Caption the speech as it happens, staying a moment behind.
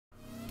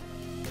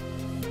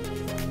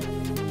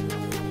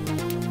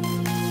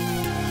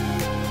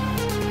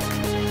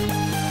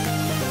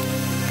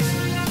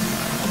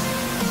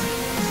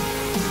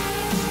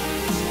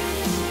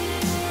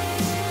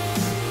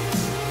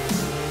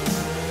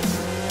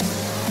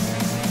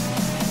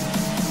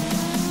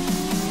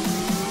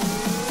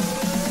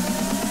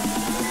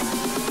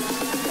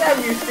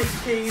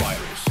cheese.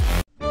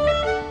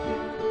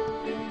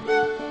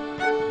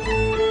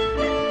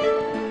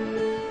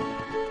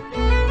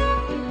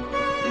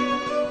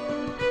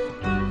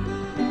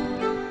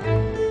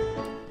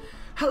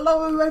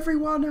 Hello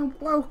everyone and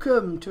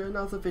welcome to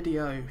another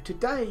video.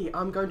 Today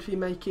I'm going to be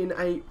making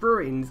a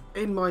ruins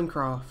in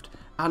Minecraft,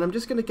 and I'm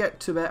just going to get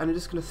to it and I'm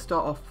just going to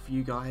start off for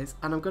you guys,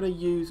 and I'm going to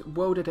use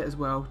World Edit as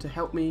well to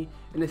help me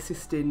in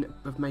assisting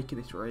with making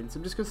this ruins.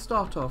 I'm just going to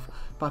start off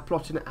by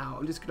plotting it out.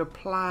 I'm just going to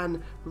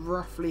plan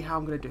roughly how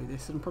I'm going to do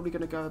this. I'm probably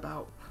going to go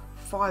about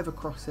 5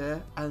 across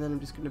here, and then I'm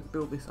just going to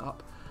build this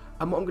up.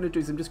 And what I'm going to do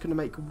is I'm just going to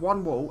make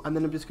one wall, and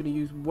then I'm just going to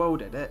use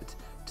World Edit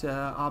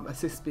to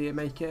assist me and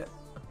make it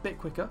a bit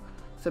quicker.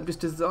 So I'm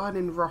just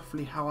designing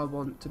roughly how I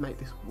want to make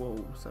this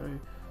wall. So I'm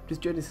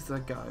just doing this as I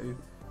go.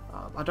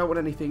 I don't want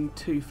anything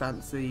too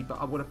fancy, but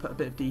I want to put a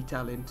bit of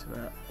detail into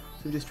it.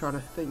 So I'm just trying to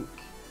think.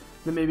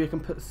 Then maybe I can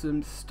put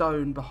some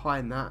stone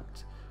behind that.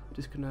 I'm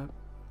just going to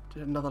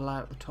do another layer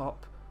at the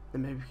top.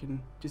 Then maybe we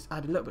can just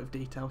add a little bit of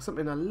detail,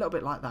 something a little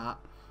bit like that.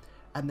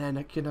 And then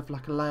I can have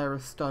like a layer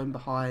of stone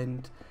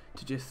behind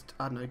to just,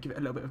 I don't know, give it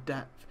a little bit of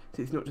depth.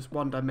 So it's not just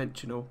one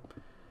dimensional.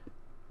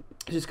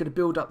 I'm just going to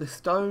build up the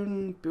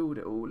stone, build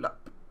it all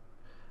up.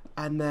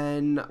 And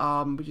then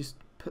we just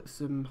put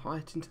some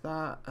height into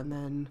that, and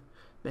then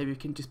maybe we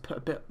can just put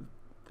a bit at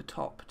the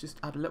top, just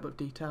add a little bit of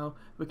detail.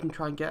 We can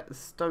try and get a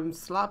stone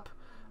slab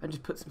and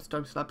just put some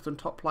stone slabs on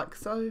top like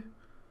so.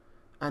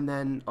 And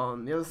then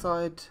on the other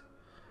side,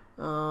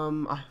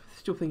 I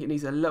still think it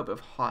needs a little bit of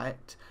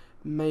height.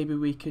 Maybe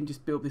we can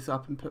just build this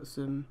up and put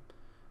some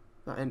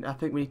that in. I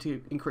think we need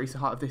to increase the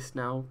height of this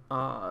now,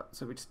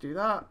 so we just do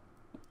that,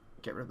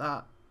 get rid of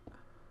that,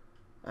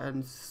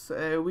 and so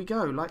there we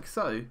go, like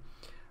so.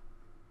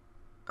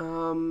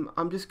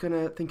 I'm just going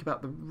to think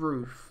about the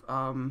roof,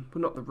 well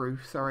not the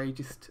roof, sorry,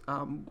 just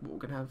what we're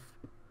going to have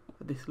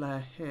this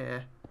layer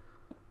here.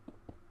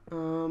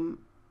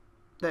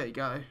 There you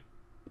go.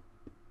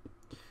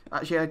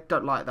 Actually, I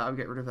don't like that, I'll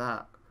get rid of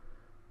that.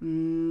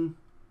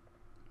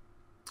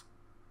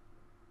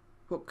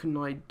 What can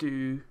I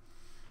do?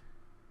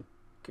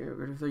 Get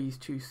rid of these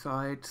two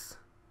sides.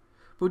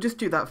 We'll just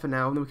do that for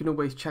now, and then we can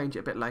always change it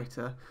a bit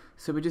later.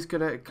 So we're just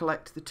going to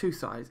collect the two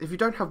sides. If you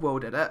don't have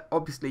World Edit,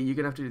 obviously you're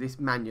going to have to do this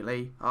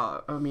manually.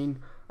 I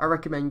mean, I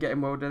recommend getting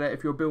World Edit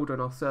if you're a builder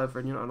on our server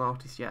and you're not an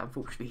artist yet.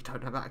 Unfortunately, you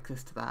don't have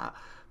access to that.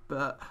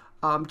 But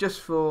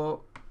just for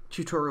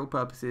tutorial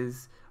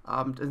purposes,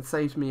 and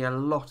saves me a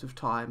lot of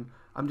time,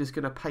 I'm just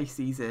going to paste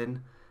these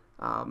in.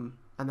 And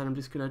then I'm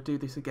just going to do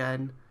this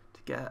again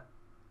to get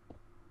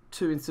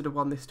 2 instead of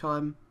 1 this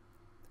time.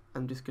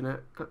 I'm just going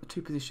to cut the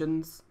 2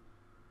 positions.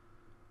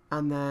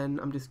 And then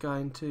I'm just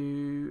going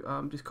to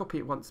just copy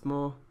it once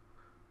more,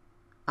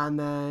 and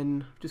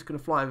then I'm just going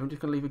to fly over. I'm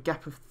just going to leave a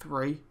gap of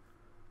 3,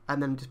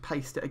 and then just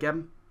paste it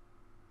again,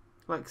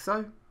 like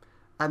so.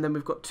 And then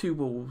we've got 2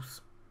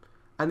 walls,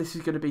 and this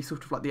is going to be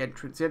sort of like the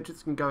entrance. The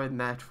entrance can go in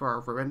there for our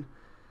ruin,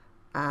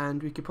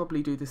 and we could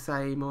probably do the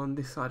same on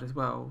this side as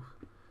well.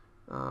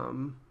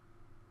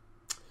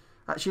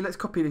 Actually, let's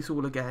copy this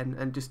all again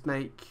and just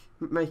make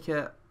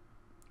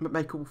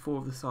all 4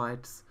 of the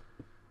sides.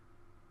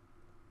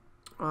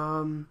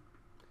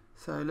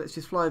 So let's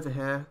just fly over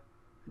here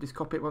and just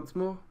copy it once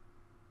more,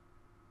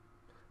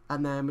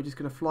 and then we're just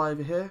going to fly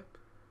over here,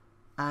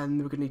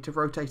 and we're going to need to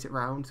rotate it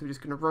round. So we're just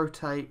going to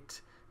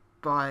rotate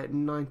by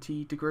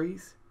 90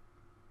 degrees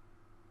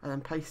and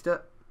then paste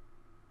it.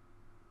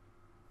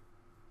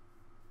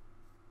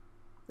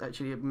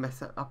 Actually,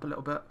 mess it up a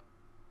little bit.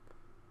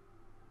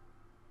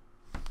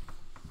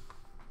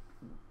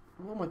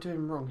 What am I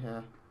doing wrong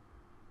here?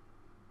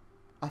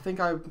 I think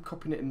I'm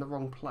copying it in the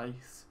wrong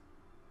place.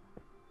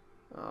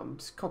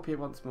 Just copy it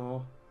once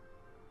more.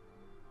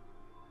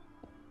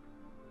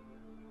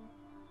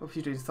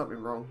 Obviously doing something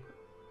wrong.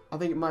 I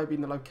think it might be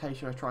in the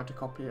location I tried to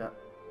copy it.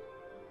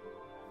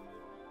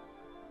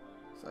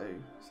 So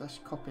slash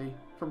copy,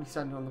 probably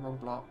standing on the wrong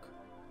block.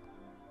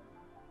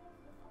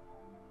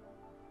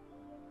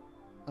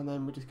 And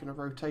then we're just going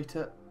to rotate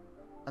it,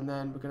 and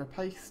then we're going to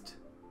paste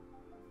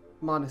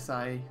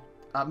 -A.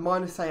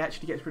 -A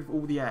actually gets rid of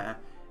all the air,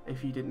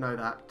 if you didn't know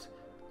that.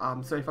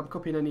 So if I'm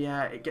copying any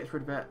air, it gets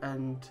rid of it,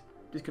 and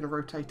just going to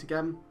rotate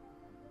again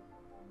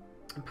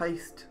and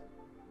paste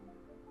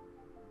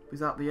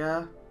without the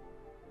air,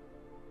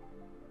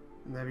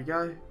 and there we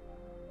go.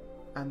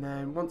 And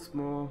then once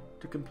more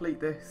to complete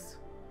this,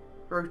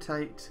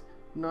 rotate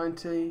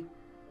 90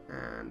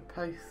 and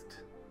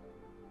paste,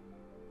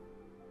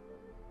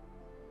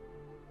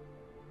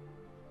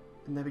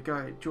 and there we go,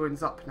 it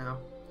joins up now.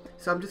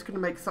 So I'm just going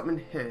to make something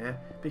here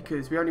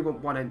because we only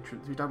want 1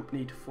 entrance, we don't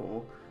need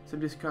 4. So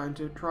I'm just going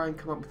to try and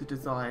come up with a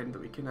design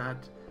that we can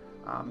add,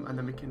 and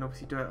then we can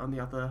obviously do it on the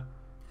other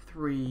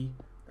 3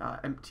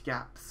 empty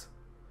gaps.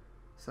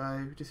 So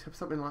just have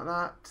something like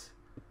that,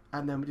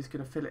 and then we're just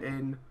going to fill it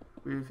in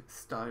with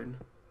stone.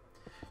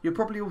 You're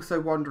probably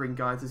also wondering,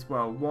 guys, as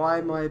well, why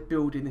am I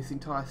building this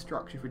entire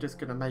structure if we're just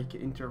going to make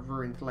it into a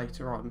ruin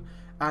later on?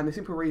 And the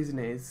simple reason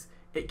is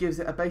it gives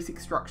it a basic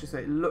structure so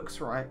it looks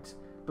right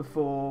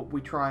before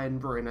we try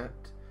and ruin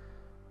it.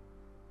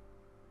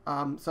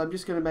 So I'm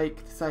just going to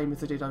make the same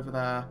as I did over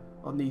there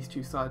on these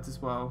two sides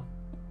as well.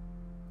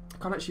 I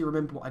can't actually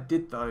remember what I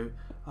did though.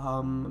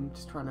 I'm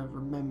just trying to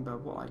remember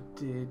what I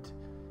did.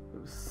 It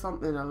was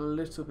something a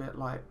little bit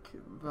like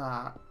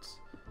that.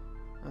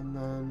 And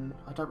then,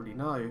 I don't really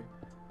know.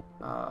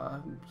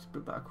 Just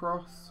put that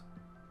across.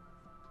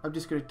 I'm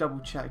just going to double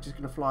check, just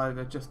going to fly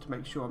over just to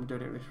make sure I'm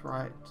doing it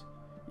right.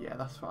 Yeah,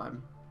 that's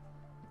fine.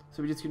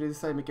 So we're just going to do the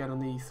same again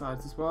on these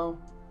sides as well.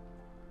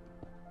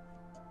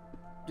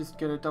 Just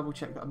going to double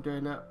check that I'm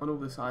doing it on all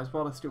the sides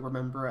while I still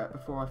remember it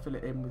before I fill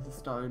it in with the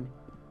stone.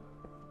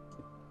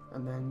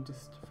 And then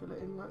just fill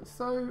it in like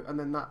so, and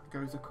then that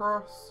goes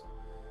across.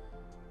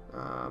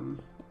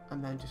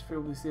 And then just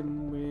fill this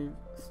in with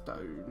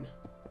stone.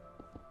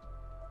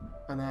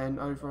 And then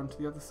over onto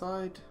the other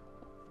side.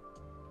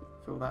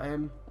 Fill that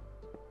in.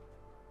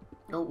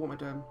 Oh, what am I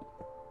doing?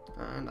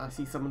 And I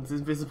see someone's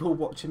invisible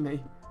watching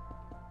me.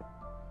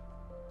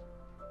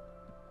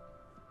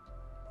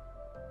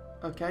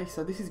 Okay,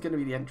 so this is going to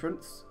be the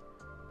entrance.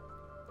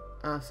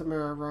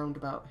 Somewhere around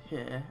about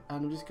here.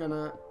 And I'm just going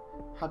to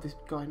have this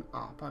going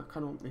up. I kind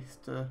of want this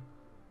to...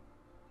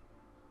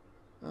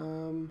 how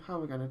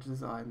am I going to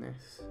design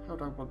this? How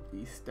do I want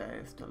these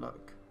stairs to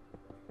look?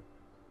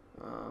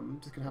 I'm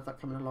just going to have that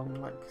coming along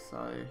like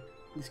so.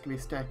 This can be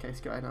a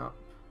staircase going up.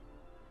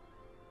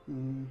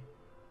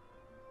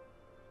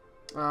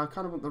 I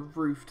kind of want the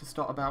roof to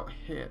start about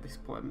here at this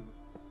point.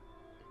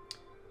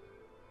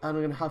 And I'm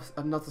going to have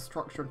another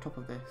structure on top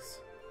of this.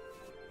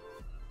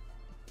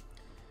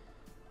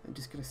 I'm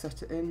just going to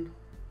set it in.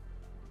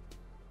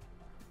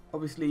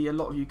 Obviously, a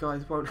lot of you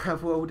guys won't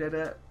have World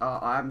Edit.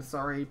 I am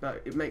sorry,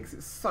 but it makes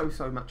it so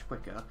much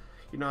quicker.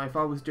 You know, if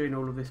I was doing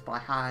all of this by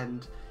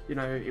hand, you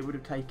know, it would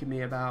have taken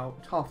me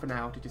about half an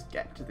hour to just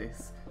get to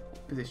this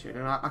position.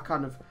 And I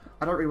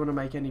don't really want to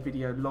make any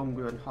video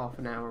longer than half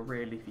an hour,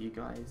 really, for you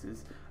guys,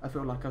 as I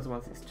feel like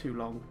otherwise it's too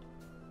long.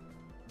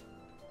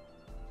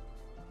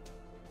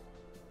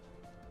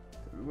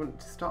 We want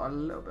to start a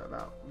little bit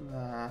about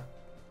there.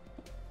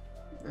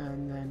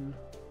 And then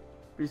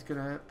we're just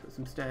going to put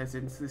some stairs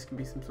in, so this can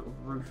be some sort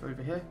of roof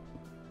over here.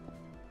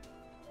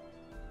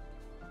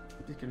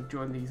 Just going to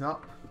join these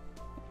up.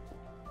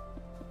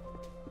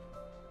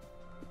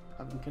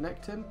 Have them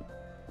connect him.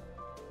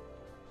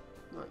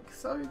 Like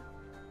so.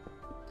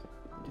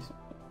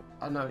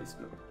 I know it's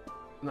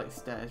not like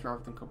stairs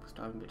rather than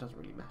cobblestone, but it doesn't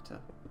really matter.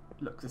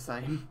 Looks the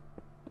same.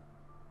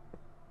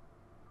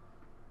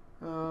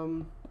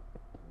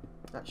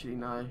 Actually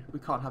no, we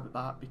can't have it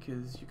that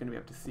because you're going to be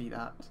able to see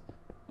that.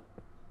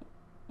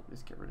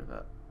 Just get rid of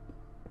it.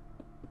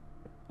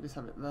 Just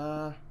have it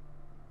there.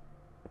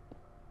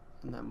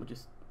 And then we'll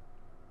just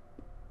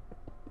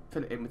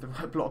fill it in with the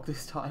right block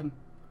this time.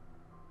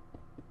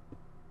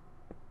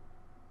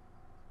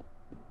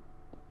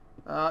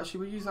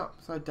 Should we use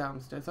upside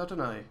down stairs? I don't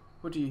know.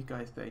 What do you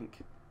guys think?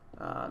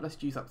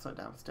 Let's use upside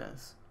down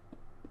stairs.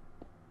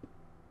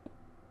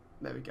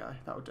 There we go.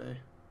 That'll do.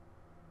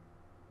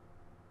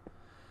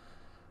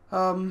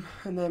 And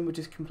then we'll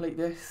just complete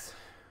this.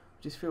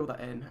 Just fill that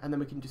in, and then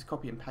we can just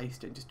copy and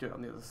paste it and just do it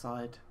on the other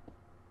side.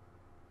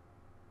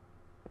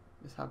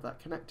 Just have that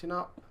connecting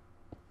up.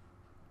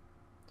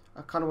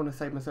 I kind of want to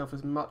save myself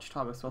as much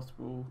time as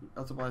possible,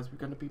 otherwise we're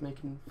going to be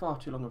making far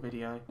too long a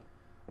video.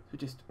 So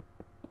just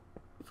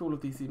fill all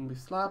of these in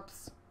with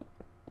slabs.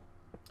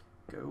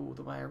 Go all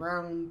the way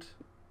around.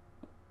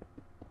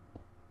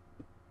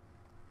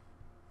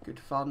 Good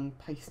fun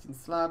pasting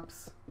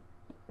slabs.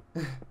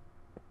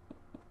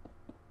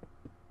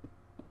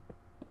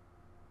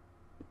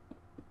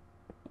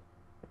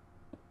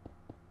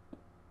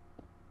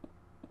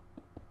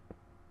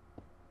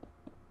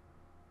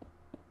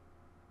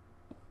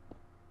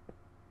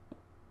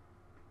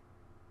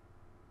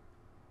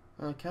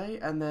 Okay,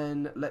 and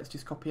then let's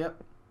just copy it.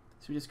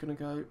 So we're just going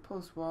to go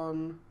pos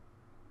 1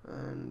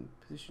 and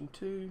position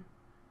 2,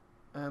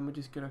 and we're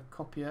just going to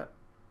copy it.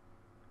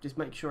 Just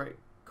make sure it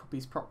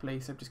copies properly,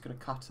 so I'm just going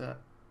to cut it.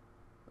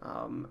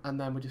 And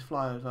then we'll just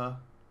fly over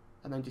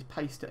and then just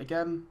paste it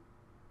again.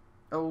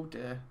 Oh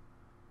dear,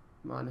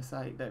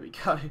 -8, there we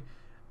go.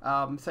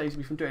 Saves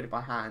me from doing it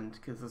by hand,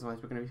 because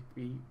otherwise we're going to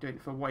be doing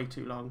it for way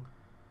too long.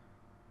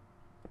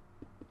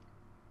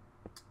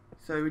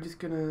 So we're just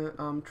going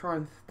to try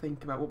and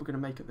think about what we're going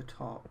to make at the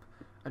top.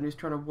 I'm just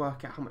trying to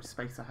work out how much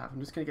space I have.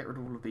 I'm just going to get rid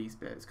of all of these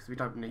bits because we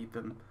don't need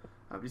them.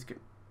 I'm just going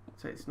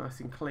so it's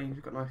nice and clean.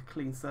 We've got a nice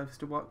clean surface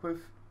to work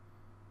with.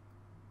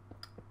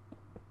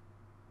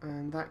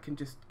 And that can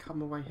just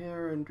come away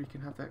here, and we can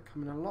have that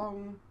coming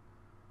along.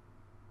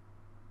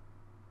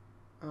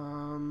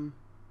 I'll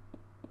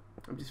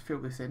just fill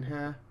this in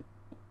here.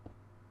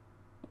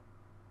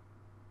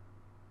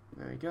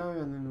 There we go,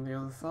 and then on the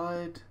other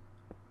side.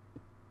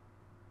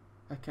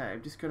 Okay,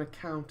 I'm just going to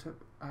count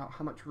out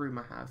how much room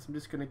I have. So I'm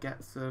just going to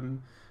get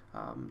some,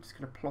 just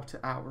going to plot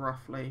it out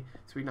roughly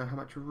so we know how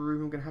much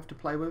room I'm going to have to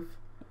play with.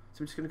 So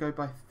I'm just going to go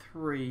by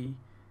 3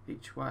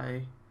 each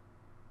way.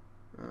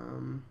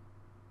 It's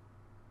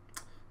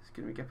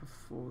going to be gap of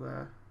 4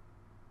 there.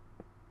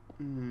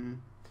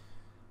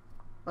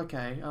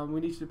 Okay,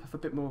 we need to have a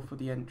bit more for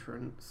the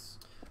entrance.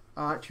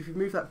 Actually, if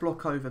we move that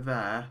block over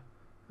there,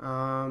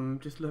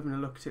 just having a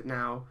look at it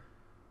now,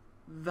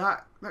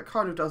 that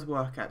kind of does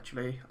work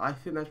actually. I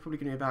think that's probably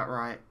going to be about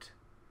right.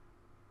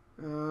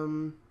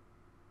 We've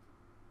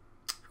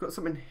got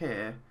something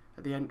here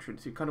at the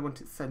entrance. You kind of want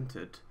it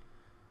centered.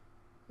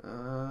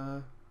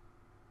 I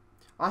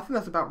think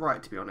that's about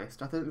right, to be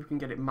honest. I think we can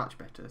get it much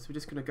better. So we're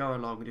just going to go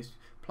along and just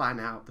plan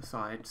out the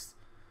sides,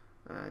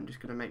 and just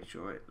going to make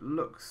sure it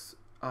looks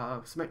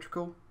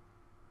symmetrical.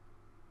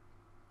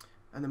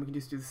 And then we can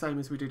just do the same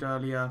as we did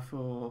earlier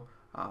for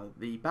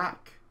the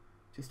back.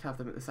 Just have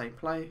them at the same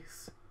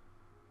place.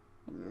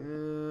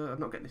 I'm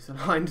not getting this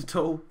aligned at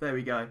all. There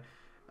we go.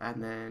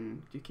 And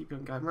then you keep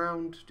on going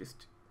around,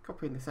 just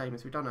copying the same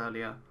as we've done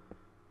earlier,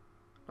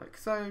 like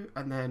so.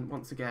 And then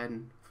once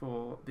again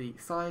for the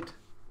side,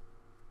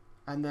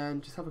 and then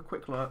just have a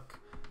quick look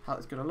how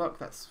it's going to look.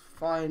 That's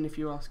fine if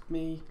you ask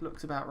me.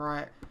 Looks about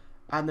right.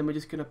 And then we're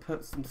just going to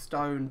put some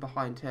stone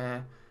behind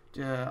here.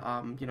 You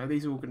know,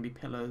 these are all going to be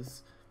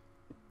pillars.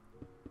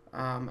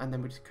 And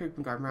then we just keep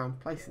on going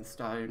around, placing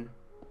stone.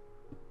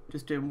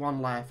 Just doing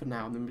one layer for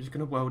now, and then we're just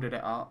going to weld it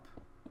up.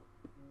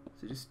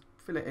 So just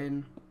fill it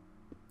in.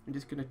 I'm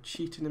just going to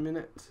cheat in a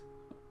minute.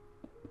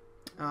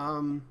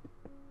 There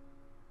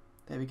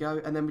we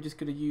go. And then we're just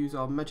going to use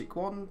our magic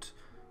wand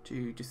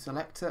to just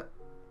select it.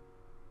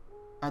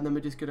 And then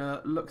we're just going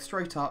to look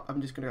straight up.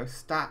 I'm just going to go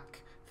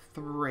stack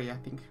 3, I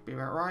think would be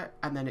about right.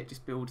 And then it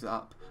just builds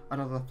up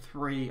another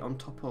 3 on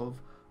top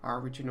of our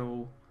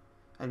original.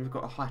 And we've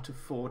got a height of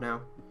 4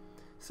 now.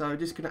 So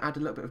just going to add a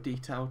little bit of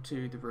detail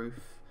to the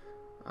roof.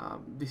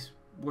 This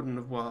wouldn't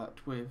have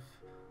worked with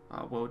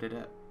welded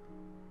it.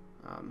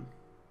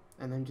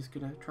 And then just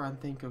going to try and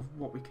think of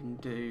what we can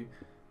do.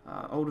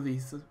 All of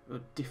these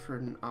are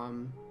different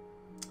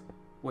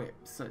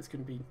widths, so it's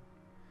going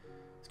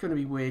to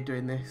be weird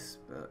doing this,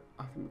 but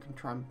I think we can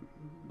try and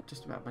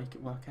just about make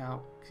it work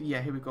out. So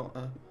yeah, here we've got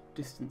a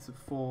distance of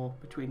 4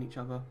 between each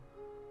other.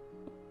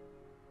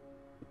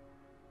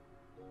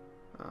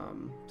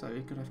 So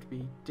it's going to have to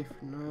be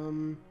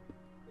different.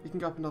 We can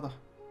go up another.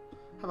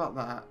 How about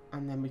that?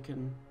 And then we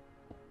can.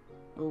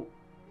 Oh,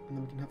 and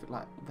then we can have it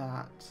like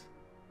that.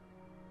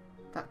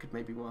 That could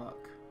maybe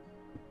work.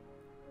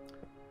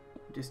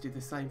 Just do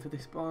the same for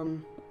this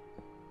one.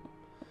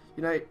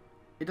 You know,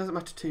 it doesn't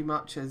matter too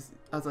much, as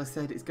I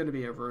said, it's going to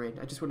be a ruin.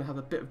 I just want to have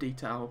a bit of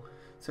detail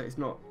so it's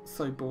not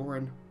so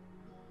boring.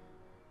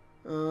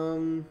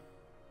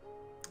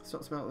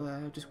 Starts about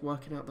there, just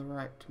working out the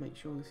right to make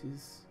sure this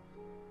is.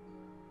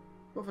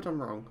 What have I done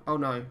wrong? Oh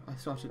no, I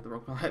started at the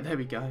wrong height. There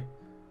we go.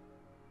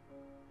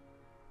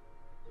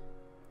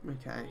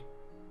 Okay.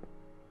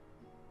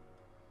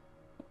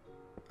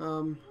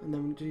 And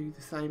then we'll do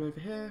the same over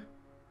here.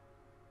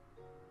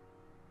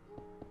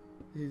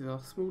 This is our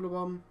smaller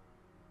one.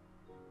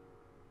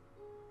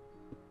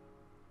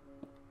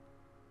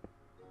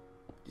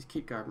 Just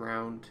keep going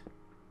around.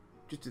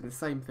 Just doing the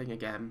same thing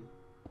again.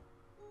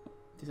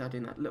 Just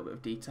adding that little bit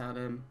of detail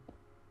in.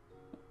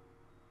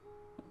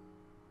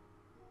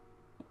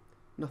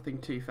 Nothing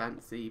too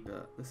fancy, but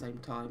at the same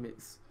time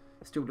it's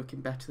still looking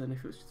better than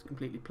if it was just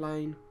completely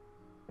plain.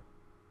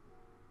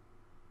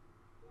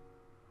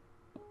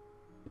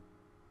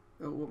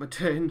 Oh, what am I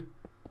doing?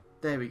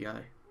 There we go.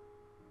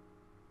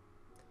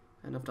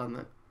 And I've done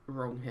that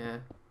wrong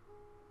here.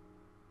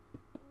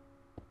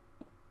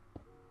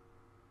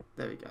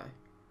 There we go.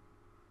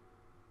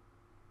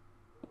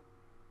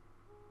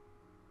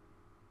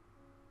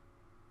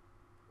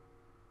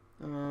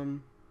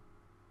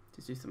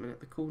 Just do something at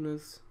the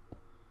corners.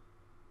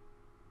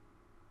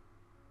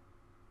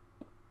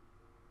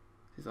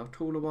 This is our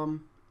taller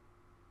one.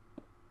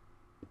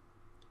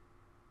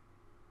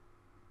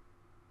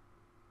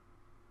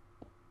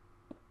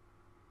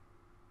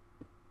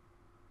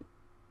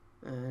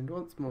 And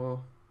once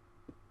more,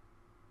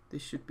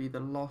 this should be the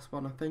last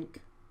one, I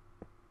think.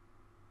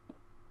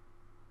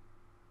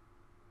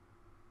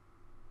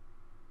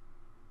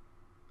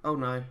 Oh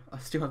no, I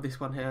still have this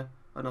one here.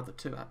 Another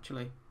 2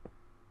 actually.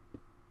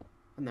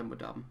 And then we're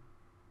done.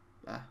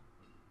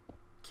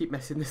 Keep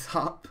messing this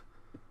up.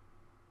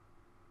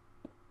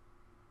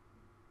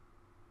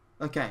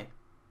 Okay.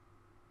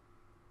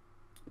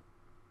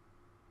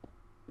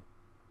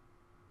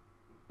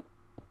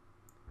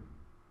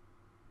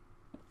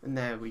 And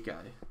there we go.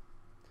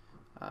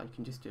 You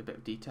can just do a bit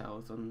of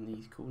details on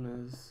these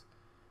corners.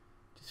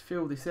 Just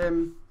fill this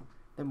in,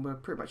 then we're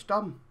pretty much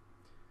done.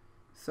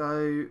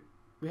 So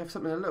we have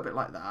something a little bit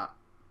like that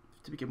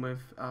to begin with.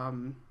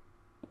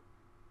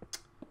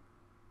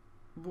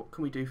 What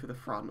can we do for the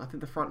front? I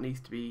think the front needs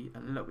to be a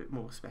little bit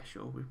more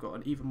special. We've got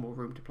an even more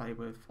room to play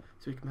with,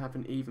 so we can have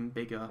an even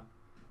bigger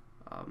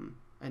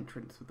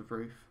entrance with the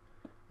roof.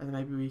 And then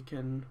maybe we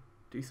can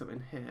do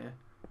something here.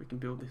 We can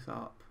build this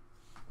up.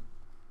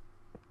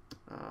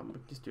 We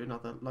can just do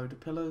another load of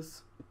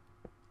pillars.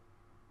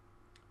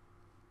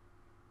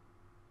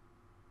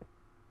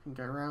 We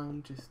can go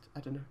around, just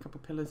adding a couple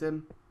of pillars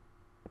in,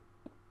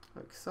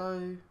 like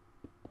so.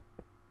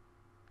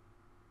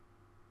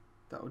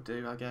 That'll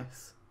do, I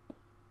guess.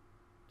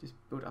 just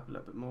build it up a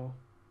little bit more.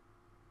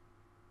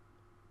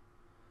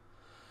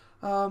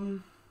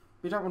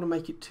 We don't want to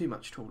make it too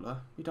much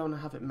taller. We don't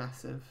want to have it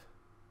massive.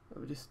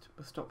 We'll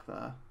stop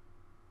there.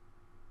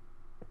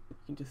 We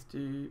can just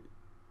do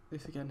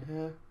this again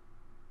here.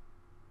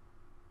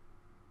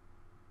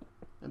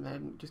 And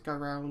then just go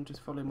around,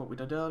 just following what we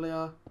did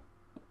earlier.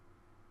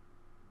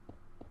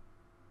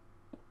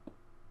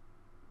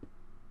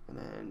 And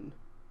then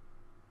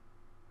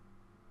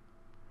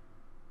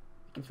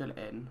you can fill it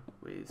in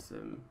with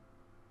some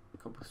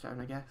cobblestone,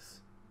 I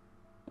guess.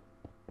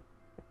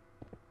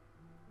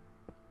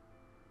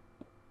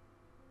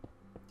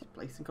 Just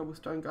place some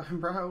cobblestone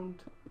going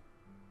round.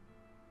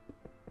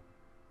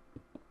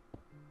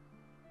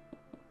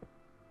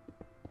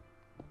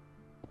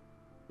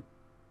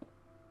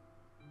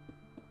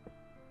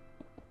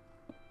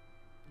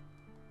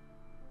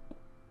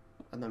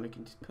 And then we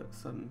can just put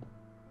some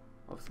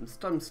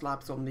stone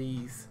slabs on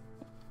these.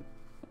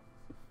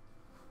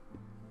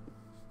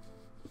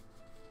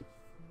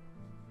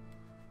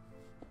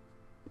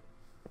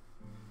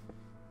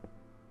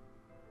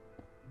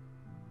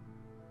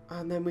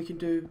 And then we can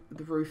do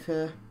the roof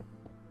here.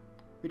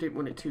 We don't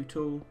want it too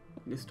tall.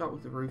 We just start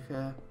with the roof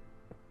here.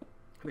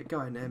 Have it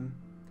going in.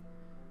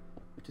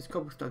 Just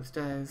cobblestone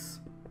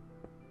stairs.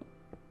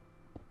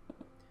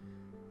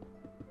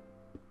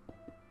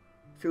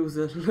 Feels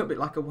a little bit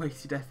like a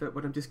wasted effort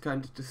when I'm just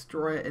going to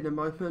destroy it in a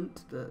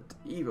moment, but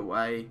either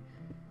way,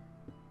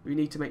 we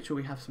need to make sure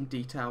we have some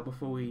detail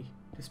before we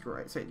destroy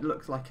it, so it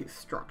looks like it's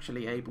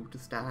structurally able to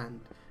stand.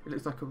 It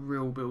looks like a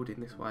real building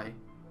this way.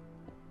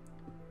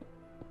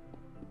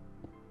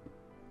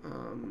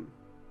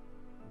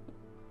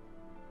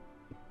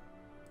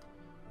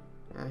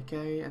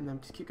 Okay, and then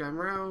just keep going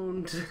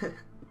around.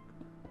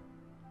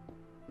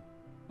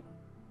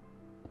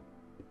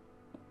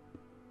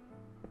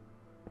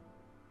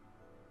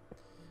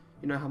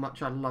 You know how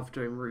much I love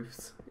doing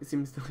roofs. It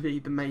seems to be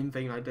the main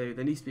thing I do.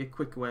 There needs to be a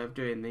quicker way of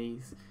doing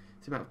these.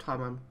 It's the amount of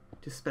time I'm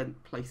just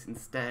spent placing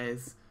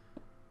stairs.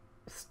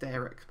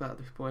 Stair expert at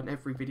this point.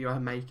 Every video I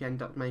make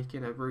end up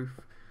making a roof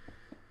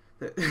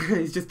that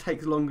it just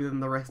takes longer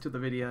than the rest of the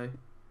video.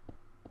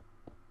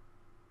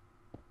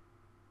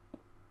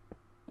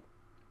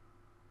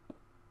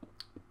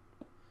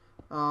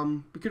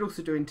 We could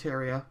also do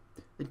interior.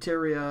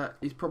 Interior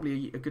is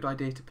probably a good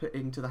idea to put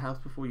into the house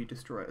before you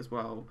destroy it as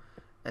well,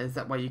 as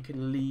that way you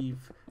can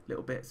leave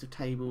little bits of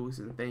tables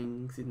and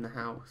things in the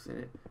house,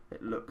 and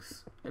it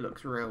looks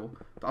real.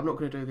 But I'm not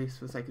going to do this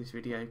for the sake of this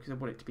video because I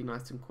want it to be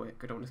nice and quick.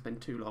 I don't want to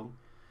spend too long.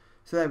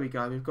 So there we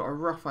go. We've got a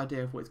rough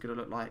idea of what it's going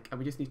to look like, and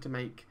we just need to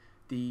make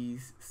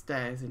these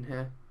stairs in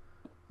here.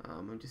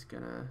 I'm just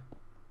going to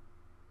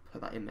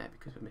put that in there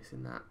because we're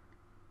missing that,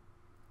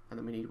 and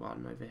then we need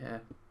one over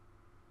here.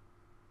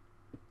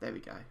 There we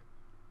go.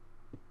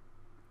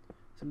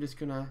 So I'm just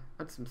going to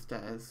add some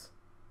stairs.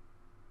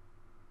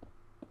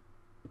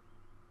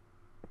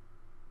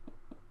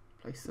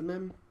 Place them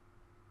in.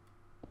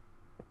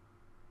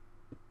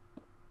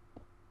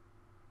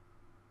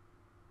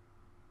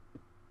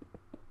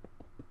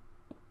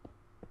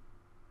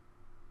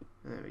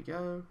 There we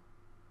go.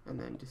 And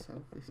then just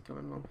have this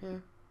going along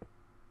here.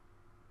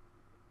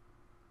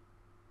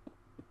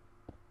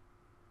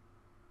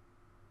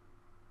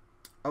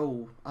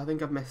 Oh, I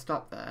think I've messed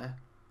up there.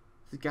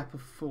 There's a gap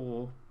of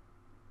 4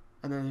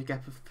 and then a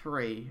gap of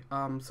 3.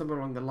 Somewhere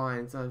along the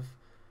lines I've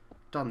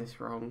done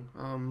this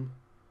wrong.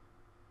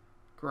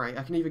 Great,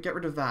 I can either get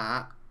rid of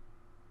that.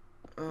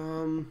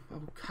 Oh,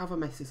 have I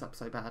messed this up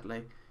so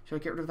badly? Should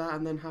I get rid of that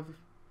and then have...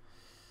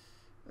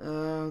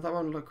 that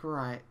won't look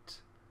right.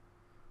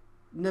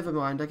 Never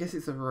mind, I guess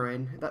it's a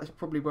ruin. That's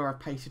probably where I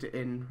pasted it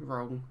in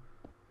wrong.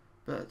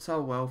 But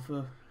oh well,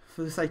 for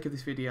the sake of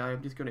this video,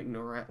 I'm just going to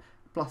ignore it.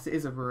 Plus it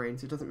is a ruin,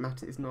 so it doesn't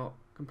matter, it's not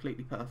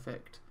completely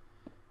perfect.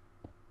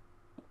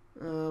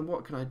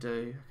 What can I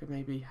do? I could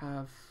maybe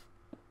have...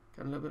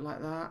 go a little bit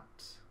like that.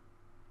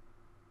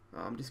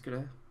 I'm just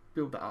going to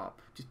build that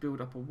up. Just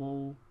build up a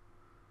wall.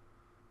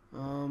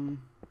 And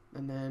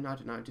then, I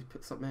don't know, just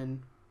put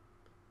something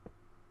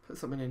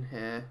in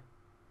here.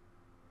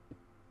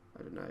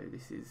 I don't know,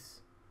 this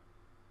is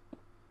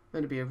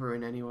going to be a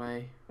ruin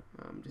anyway.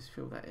 Just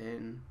fill that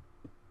in.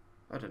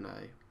 I don't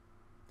know.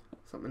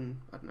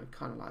 Something, I don't know,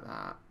 kind of like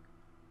that.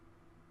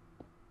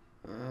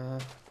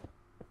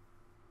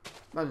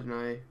 I don't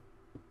know.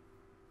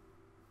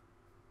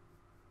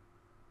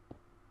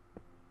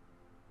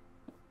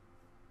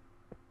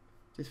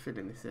 Just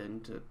filling this in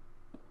to...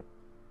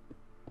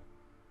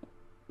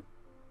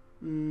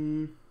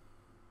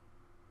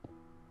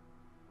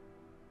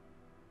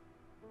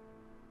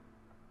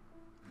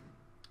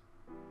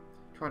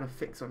 Trying to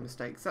fix our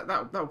mistakes.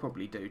 That'll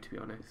probably do, to be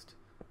honest.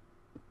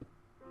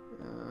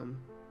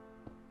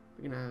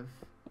 We're gonna have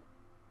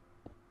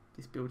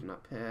this building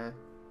up here.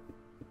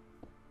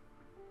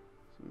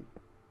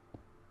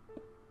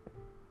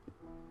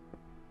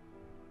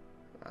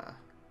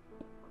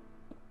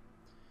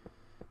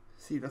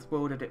 See, that's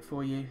world edit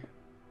for you.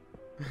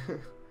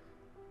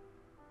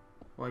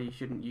 Why you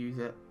shouldn't use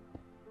it.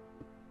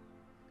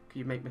 Can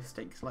you make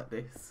mistakes like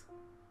this?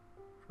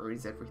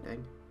 ruins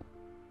everything.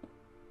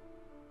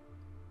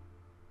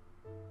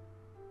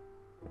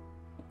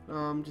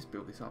 Just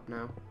build this up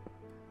now.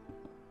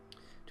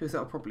 Just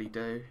that'll probably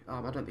do.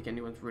 I don't think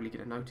anyone's really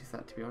going to notice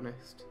that, to be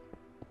honest.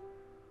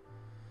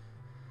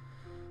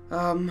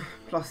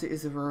 Plus it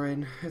is a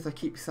ruin, as I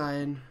keep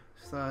saying,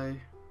 so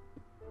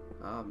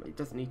it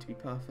doesn't need to be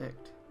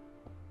perfect.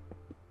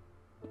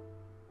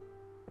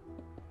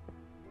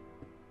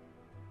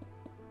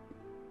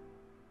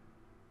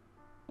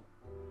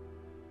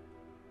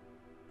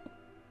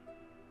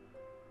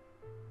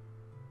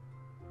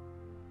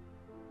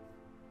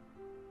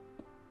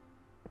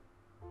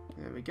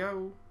 There we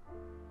go.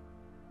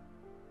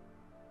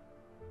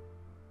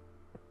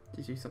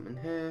 Just do something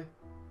here.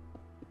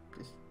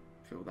 Just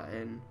fill that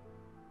in.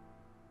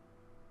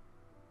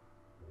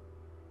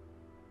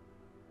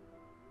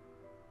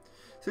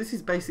 So this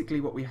is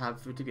basically what we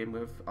have to begin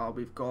with.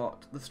 We've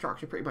got the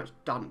structure pretty much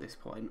done at this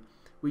point.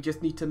 We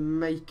just need to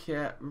make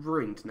it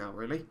ruined now,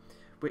 really,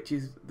 which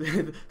is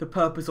the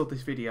purpose of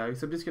this video.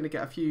 So I'm just going to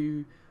get a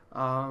few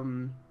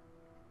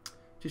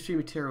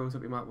materials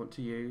that we might want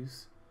to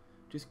use.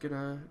 Just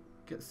gonna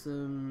get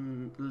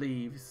some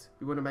leaves.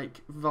 We want to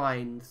make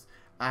vines,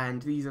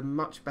 and these are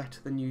much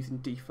better than using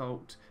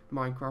default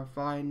Minecraft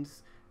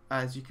vines,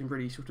 as you can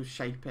really sort of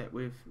shape it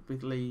with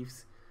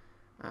leaves.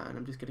 And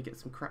I'm just going to get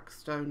some cracked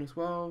stone as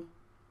well.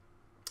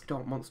 I don't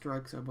want monster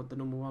eggs, I want the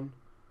normal one.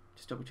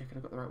 Just double checking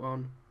I've got the right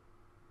one.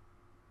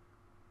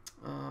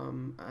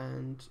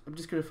 And I'm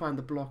just going to find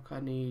the block I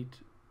need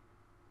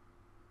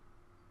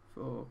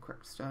for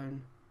cracked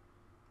stone.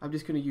 I'm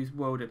just going to use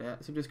World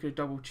Edit, so I'm just going to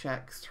double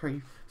check.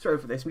 Sorry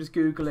for this. I'm just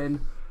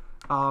googling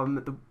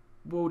the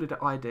World Edit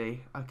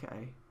ID.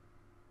 Okay,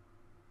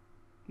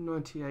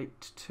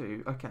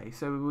 98.2. Okay,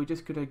 so we're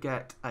just going to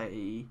get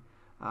a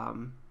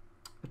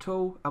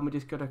tool, and we're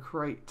just going to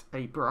create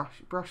a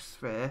brush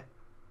sphere.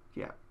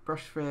 Yeah,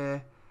 brush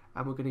sphere,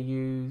 and we're going to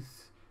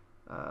use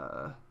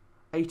 80%.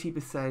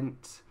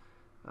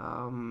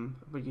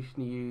 We're just going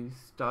to use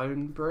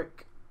stone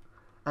brick,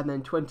 and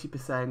then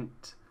 20%.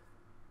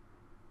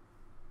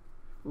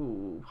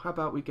 Ooh, how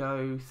about we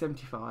go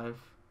 75,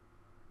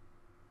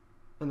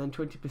 and then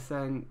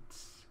 20%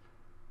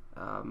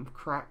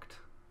 cracked,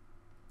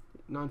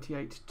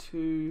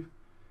 98.2,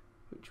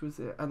 which was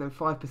it, and then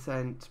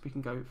 5% we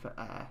can go for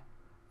air,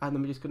 and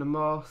then we're just going to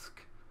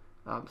mask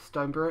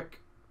stone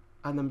brick,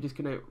 and then we're just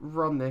going to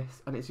run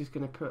this, and it's just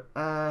going to put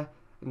air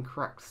and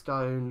cracked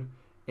stone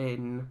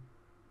in.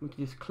 We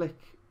can just click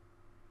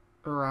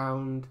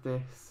around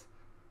this,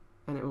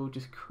 and it will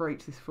just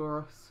create this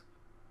for us.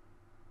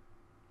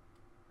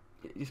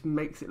 It just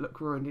makes it look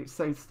ruined. It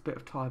saves a bit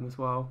of time as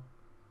well.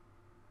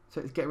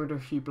 So it's getting rid of a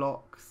few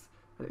blocks,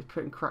 and it's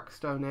putting cracked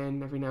stone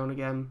in every now and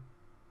again.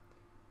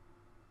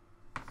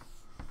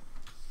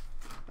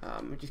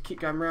 We just keep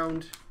going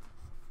around.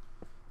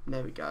 And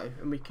there we go.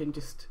 And we can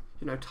just,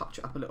 you know, touch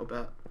it up a little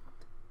bit.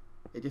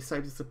 It just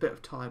saves us a bit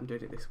of time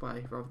doing it this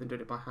way rather than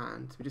doing it by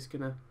hand. So we're just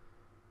gonna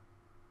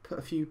put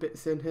a few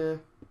bits in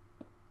here.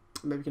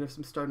 Maybe we can have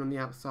some stone on the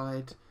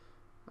outside.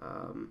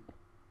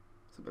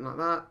 Something like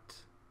that.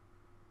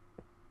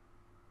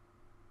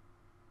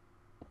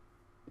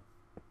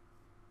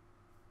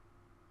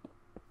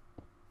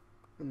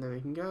 And then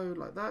we can go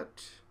like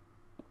that,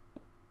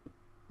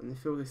 and then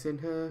fill this in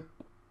here,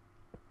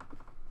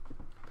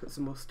 put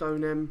some more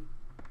stone in,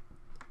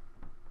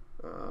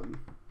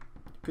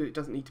 because it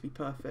doesn't need to be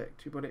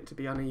perfect, we want it to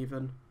be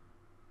uneven,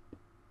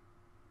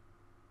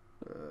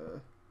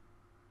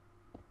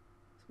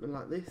 something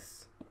like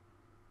this.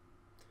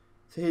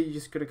 So here you're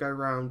just going to go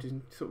around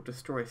and sort of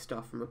destroy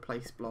stuff and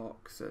replace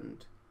blocks,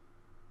 and,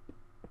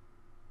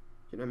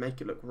 you know, make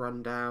it look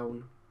run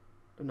down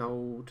and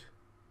old.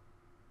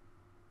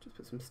 Just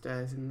put some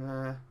stairs in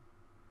there.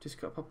 Just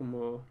got a couple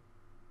more of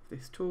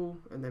this tool,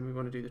 and then we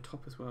want to do the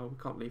top as well. We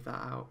can't leave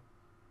that out.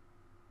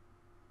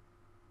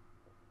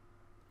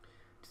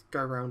 Just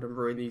go around and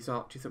ruin these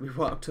arches that we've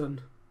worked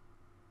on.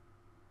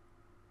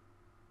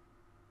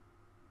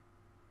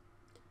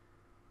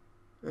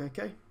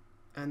 Okay,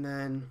 and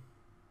then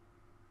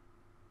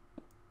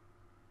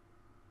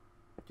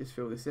just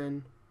fill this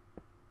in.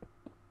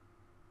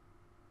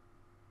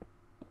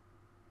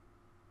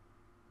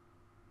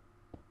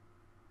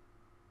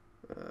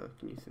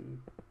 Can use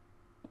something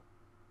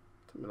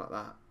like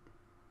that.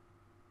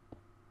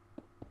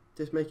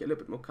 Just make it a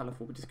little bit more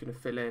colourful. We're just going to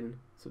fill in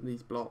some of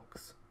these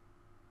blocks.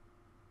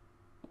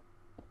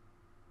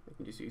 We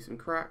can just use some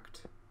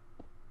cracked.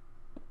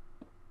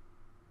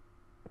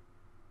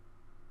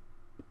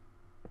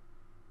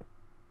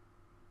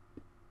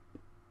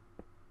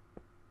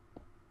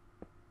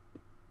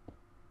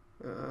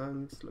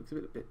 This looks a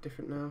bit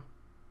different now.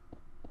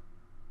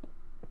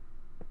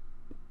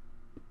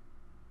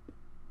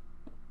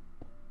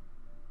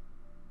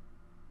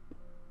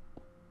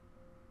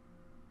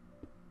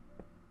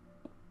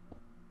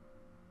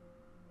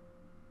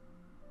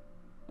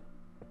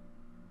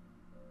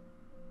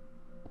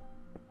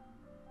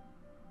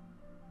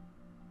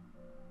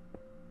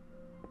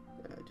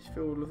 Just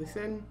fill all of this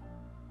in.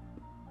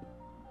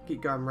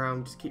 Keep going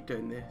around, just keep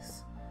doing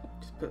this.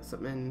 Just put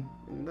something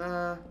in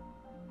there.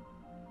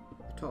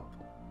 At the top.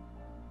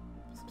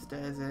 Put some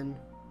stairs in.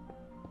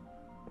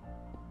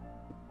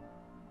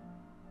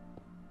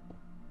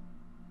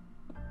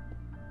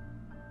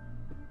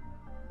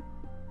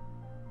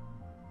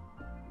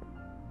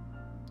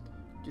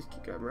 Just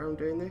keep going around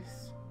doing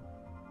this.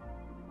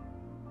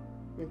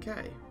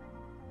 Okay.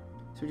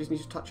 So we just need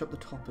to touch up the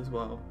top as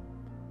well.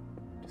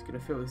 Just going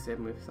to fill this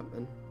in with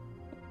something.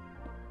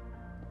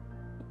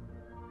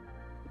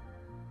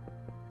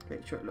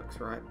 Make sure it looks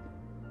right.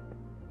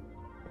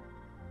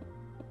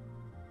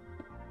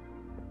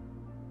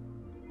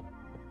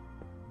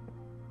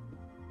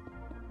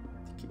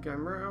 Just keep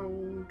going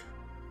round.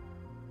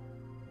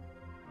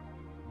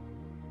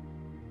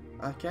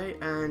 Okay,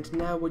 and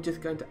now we're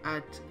just going to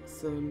add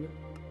some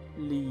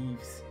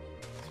leaves.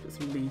 Let's put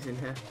some leaves in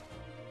here.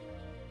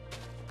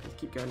 Just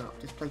keep going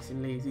up, just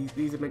placing leaves.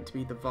 These are meant to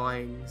be the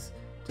vines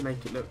to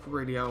make it look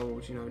really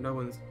old. You know, no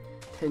one's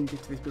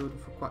tended to this building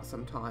for quite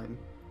some time.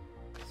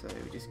 So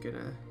we're just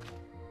gonna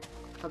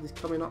have this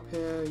coming up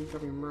here and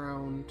coming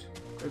round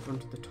over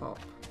onto the top.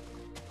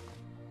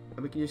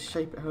 And we can just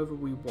shape it however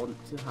we want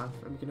to have,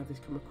 and we can have this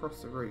come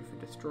across the roof and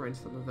destroying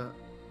some of it.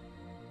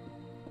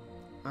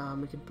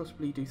 We can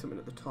possibly do something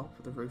at the top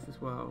of the roof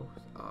as well.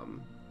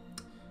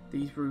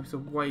 These roofs are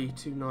way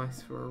too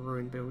nice for a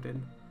ruined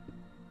building.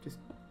 Just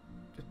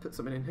put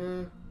something in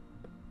here,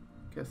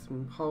 get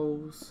some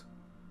holes,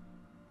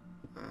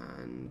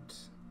 and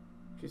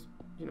just,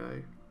 you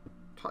know,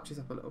 touch this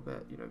up a little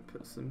bit. You know,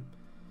 put some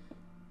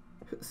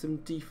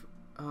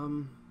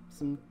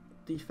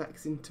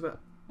defects into it.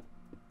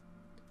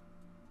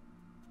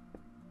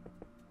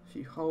 A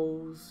few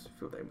holes,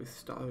 fill them with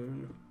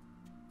stone.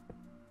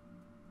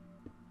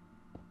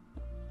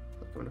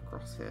 Going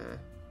across here.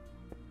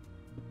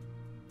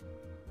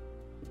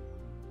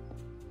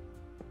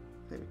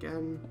 Same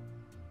again.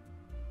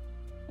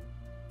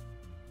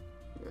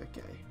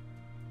 Okay.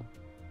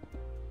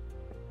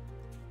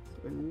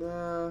 So in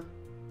there.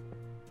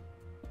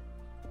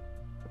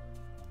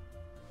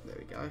 There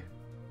we go.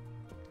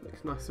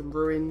 Looks nice and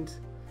ruined.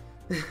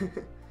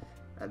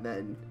 And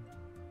then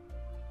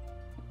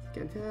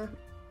again here.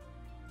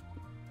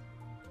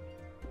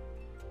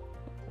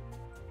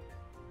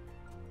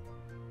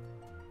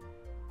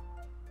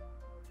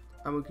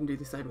 And we can do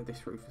the same with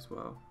this roof as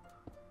well.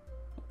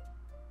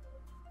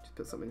 Just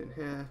put something in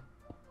here.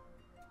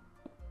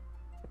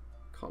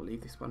 Can't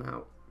leave this one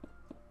out.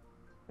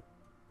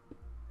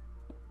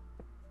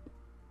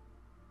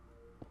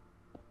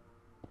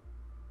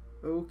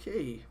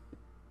 Okay.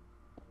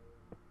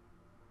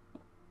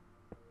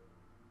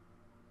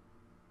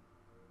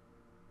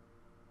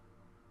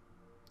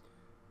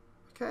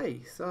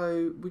 Okay,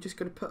 so we're just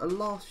going to put a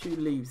last few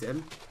leaves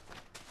in,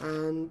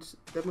 and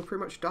then we're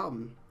pretty much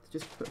done.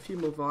 Just put a few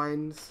more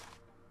vines,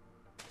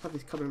 have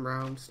this coming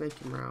round,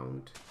 snaking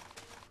round,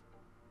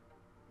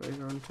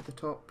 over onto the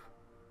top.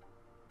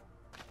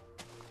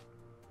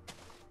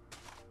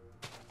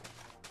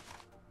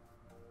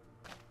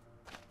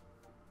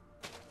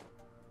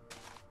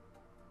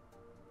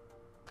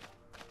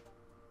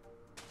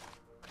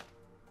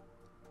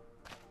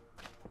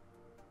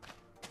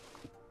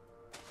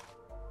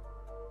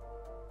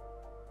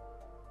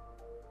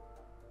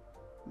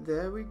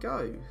 There we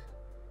go.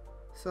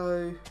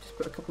 So just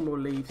put a couple more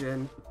leaves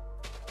in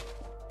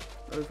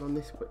over on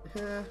this bit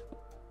here.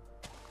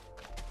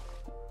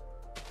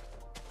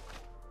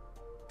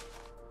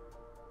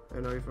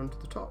 And over onto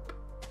the top.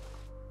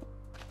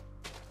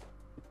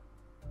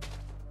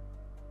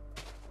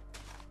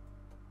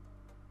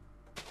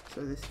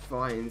 So this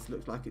vines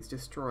looks like it's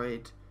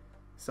destroyed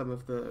some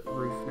of the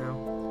roof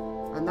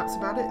now. And that's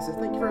about it. So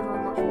thank you very,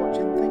 very much for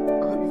watching.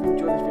 I hope you've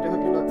enjoyed this video. I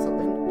hope you learned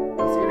something.